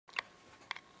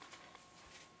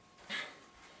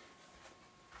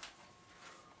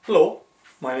Hello,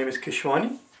 my name is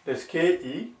Keshwani. That's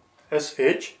Keshwani,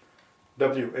 Keshwani.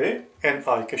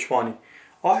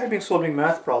 I have been solving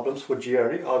math problems for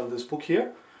GRE out of this book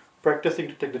here, practicing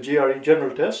to take the GRE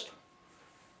General Test,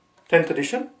 10th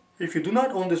edition. If you do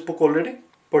not own this book already,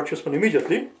 purchase one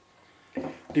immediately.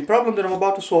 The problem that I'm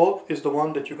about to solve is the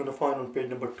one that you're going to find on page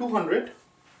number 200,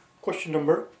 question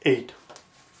number 8.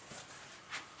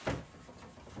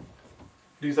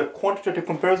 These are quantitative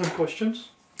comparison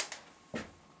questions.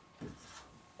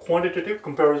 Quantitative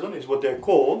comparison is what they're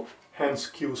called, hence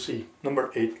QC. Number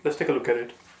 8. Let's take a look at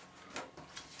it.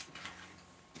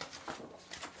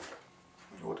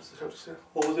 What does it have to say?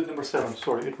 Or was it number 7?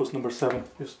 Sorry, it was number 7.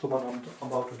 It's the one I'm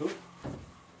about to do.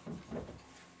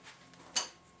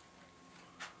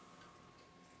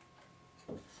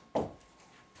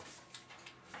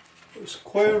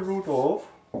 Square root of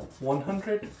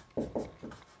 100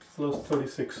 plus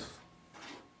 36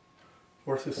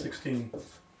 versus 16.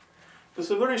 This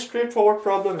is a very straightforward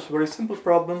problem, it's a very simple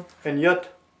problem, and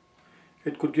yet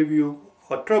it could give you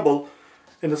a trouble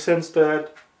in the sense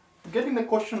that getting the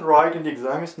question right in the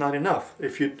exam is not enough.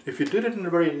 If you did it in a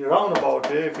very roundabout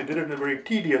way, if you did it in a very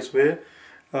tedious way,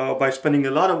 by spending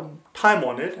a lot of time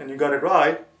on it and you got it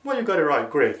right, well, you got it right,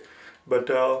 great. But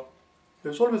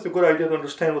it's always a good idea to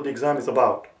understand what the exam is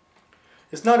about.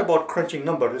 It's not about crunching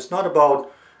numbers, it's not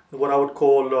about what I would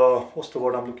call, what's the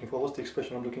word I'm looking for, what's the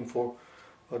expression I'm looking for?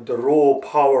 The raw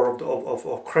power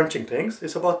of crunching things.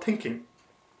 It's about thinking.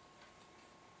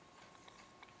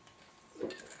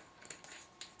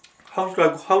 How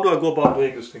do I go about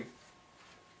doing this thing?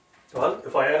 Well,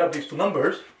 if I add up these two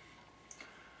numbers,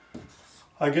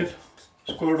 I get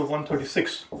square root of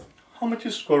 136. How much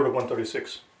is square root of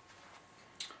 136?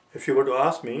 If you were to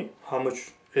ask me how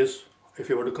much is, if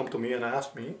you were to come to me and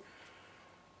ask me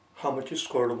how much is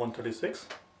square root of 136,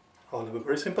 I'll have a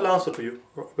very simple answer for you.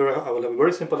 I will have a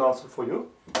very simple answer for you.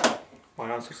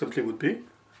 My answer simply would be,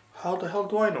 how the hell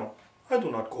do I know? I do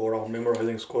not go around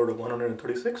memorizing square root of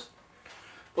 136.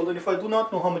 Well, then if I do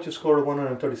not know how much is square root of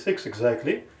 136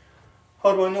 exactly,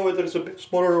 how do I know whether it's a bit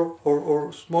smaller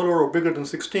or bigger than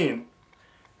 16?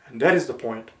 And that is the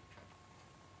point.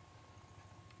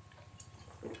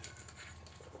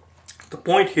 The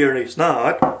point here is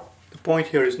not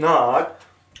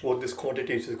what this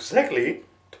quantity is exactly.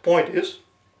 The point is,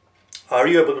 are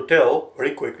you able to tell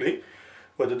very quickly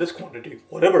whether this quantity,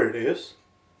 whatever it is,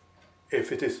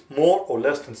 if it is more or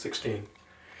less than 16?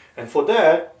 And for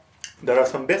that, there are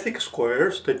some basic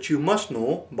squares that you must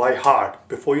know by heart.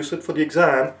 Before you sit for the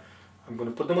exam, I'm going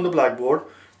to put them on the blackboard.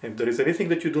 If there is anything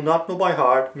that you do not know by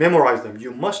heart, memorize them.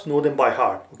 You must know them by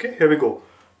heart. Okay, here we go.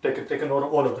 Take a note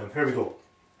of all of them. Here we go.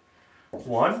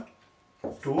 1,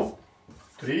 2,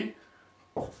 3,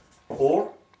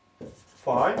 4,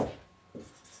 5,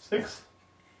 6,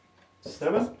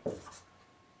 7,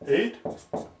 8,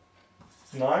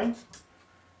 9,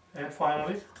 and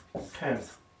finally 10.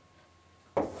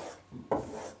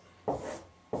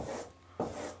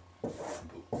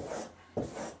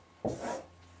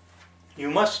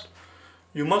 You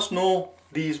must know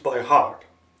these by heart.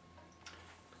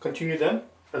 Continue then.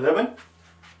 11.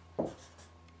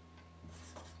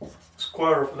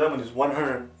 Square of 11 is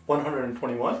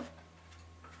 121.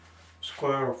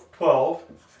 Square of 12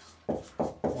 is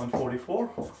 144.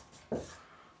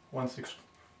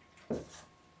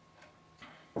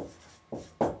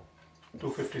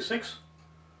 256.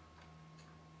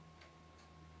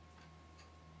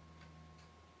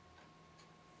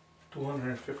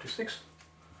 256.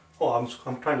 Oh, I'm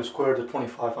trying to square the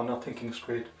 25. I'm not thinking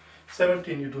straight.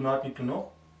 17 you do not need to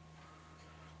know.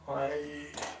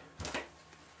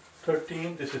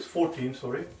 13. This is 14.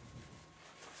 Sorry.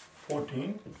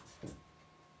 14.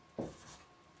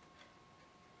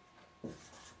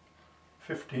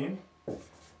 15.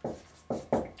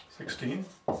 16.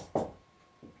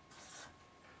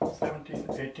 17.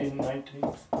 18. 19.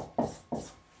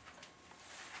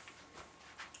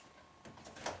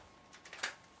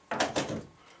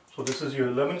 So this is your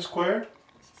 11 squared,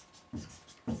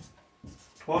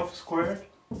 12 squared,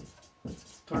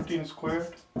 13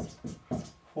 squared,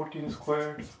 14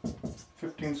 squared,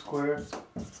 15 squared,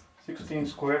 16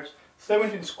 squared,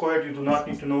 17 squared you do not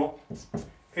need to know,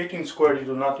 18 squared you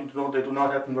do not need to know, they do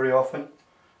not happen very often,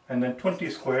 and then 20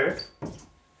 squared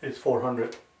is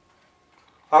 400.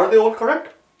 Are they all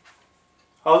correct?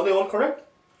 Are they all correct?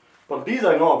 Well, these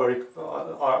I know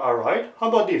are right. How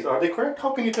about these? Are they correct?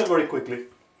 How can you tell very quickly?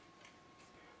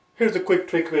 Here's a quick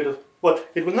trick way to, well,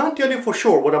 it will not tell you for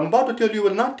sure. What I'm about to tell you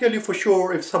will not tell you for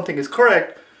sure if something is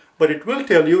correct, but it will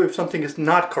tell you if something is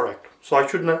not correct. So I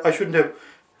shouldn't have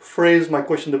phrased my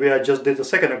question the way I just did a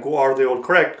second ago. Are they all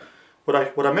correct? What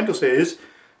I meant to say is,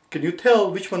 can you tell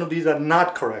which one of these are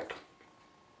not correct?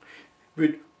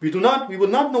 We will not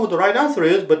know what the right answer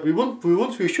is, but we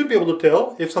should be able to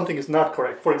tell if something is not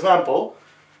correct. For example,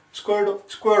 square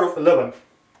of 11.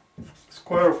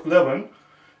 Square of 11,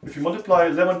 if you multiply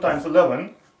 11 times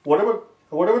 11,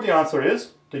 whatever the answer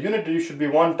is, the unit digit should be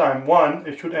 1 times 1,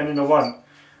 it should end in a 1.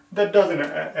 That doesn't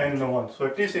end in a 1, so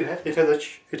at least it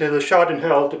has a shot in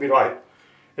hell to be right.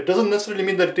 It doesn't necessarily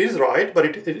mean that it is right, but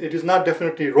it is not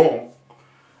definitely wrong.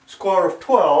 Square of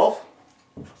 12,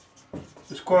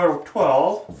 the square of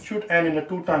 12 should end in a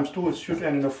 2 times 2, it should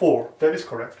end in a 4. That is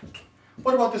correct.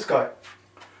 What about this guy?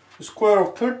 The square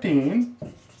of 13,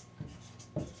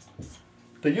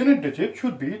 the unit digit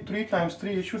should be 3 times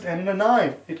 3, it should end in a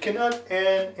 9. It cannot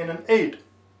end in an 8.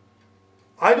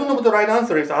 I don't know what the right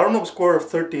answer is. I don't know what square of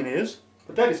 13 is,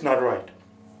 but that is not right.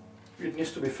 It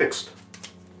needs to be fixed.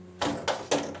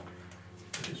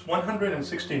 It is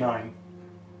 169.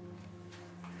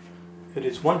 It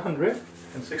is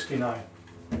 169.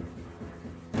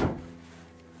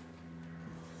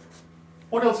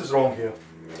 What else is wrong here?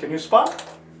 Can you spot?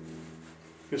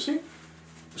 You see?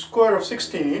 The square of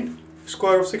 16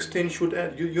 should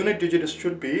end, unit digit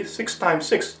should be 6 times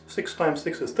 6. 6 times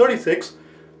 6 is 36.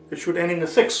 It should end in a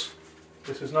 6.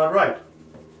 This is not right.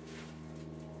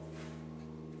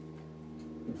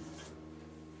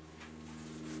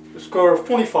 The square of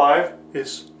 25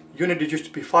 is unit digit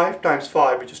should be 5 times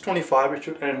 5, which is 25. It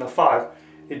should end in a 5.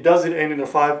 It doesn't end in a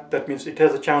 5. That means it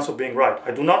has a chance of being right.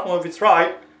 I do not know if it's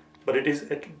right, but it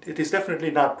is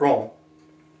definitely not wrong.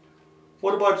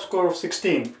 What about the square of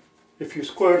 16? If you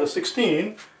square the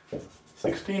 16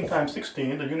 times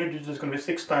 16, the unit digit is going to be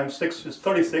 6 times 6 is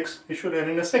 36. It should end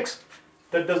in a 6.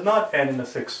 That does not end in a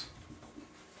 6.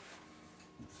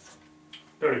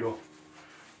 There you go.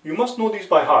 You must know these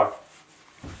by heart.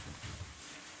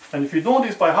 And if you know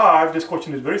these by heart, this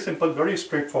question is very simple, very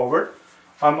straightforward.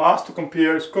 I'm asked to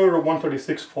compare square root of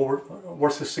 136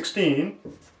 versus 16.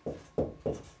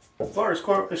 For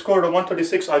square root of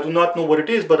 136, I do not know what it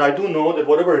is, but I do know that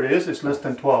whatever it is less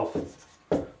than 12.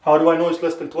 How do I know it's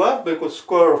less than 12? Because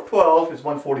square of 12 is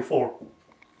 144.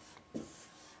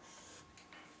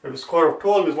 If the square of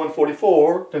 12 is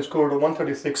 144, then square root of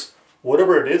 136,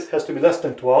 whatever it is, has to be less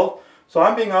than 12. So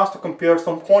I'm being asked to compare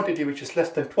some quantity which is less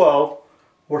than 12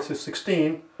 versus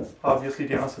 16. Obviously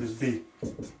the answer is B.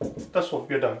 That's what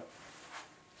we are done.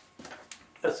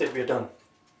 That's it, we are done.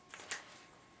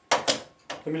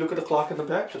 Let me look at the clock in the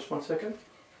back, just 1 second.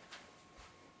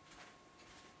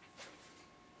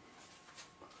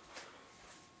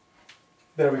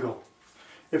 There we go.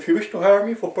 If you wish to hire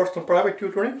me for personal private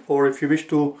tutoring, or if you wish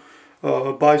to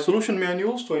buy solution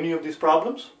manuals to any of these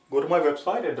problems, go to my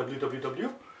website at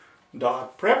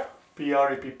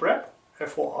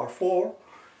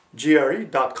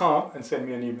www.for4gre.com and send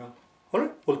me an email.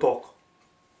 Alright, we'll talk.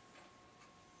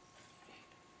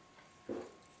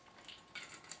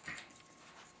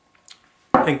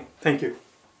 Thank you.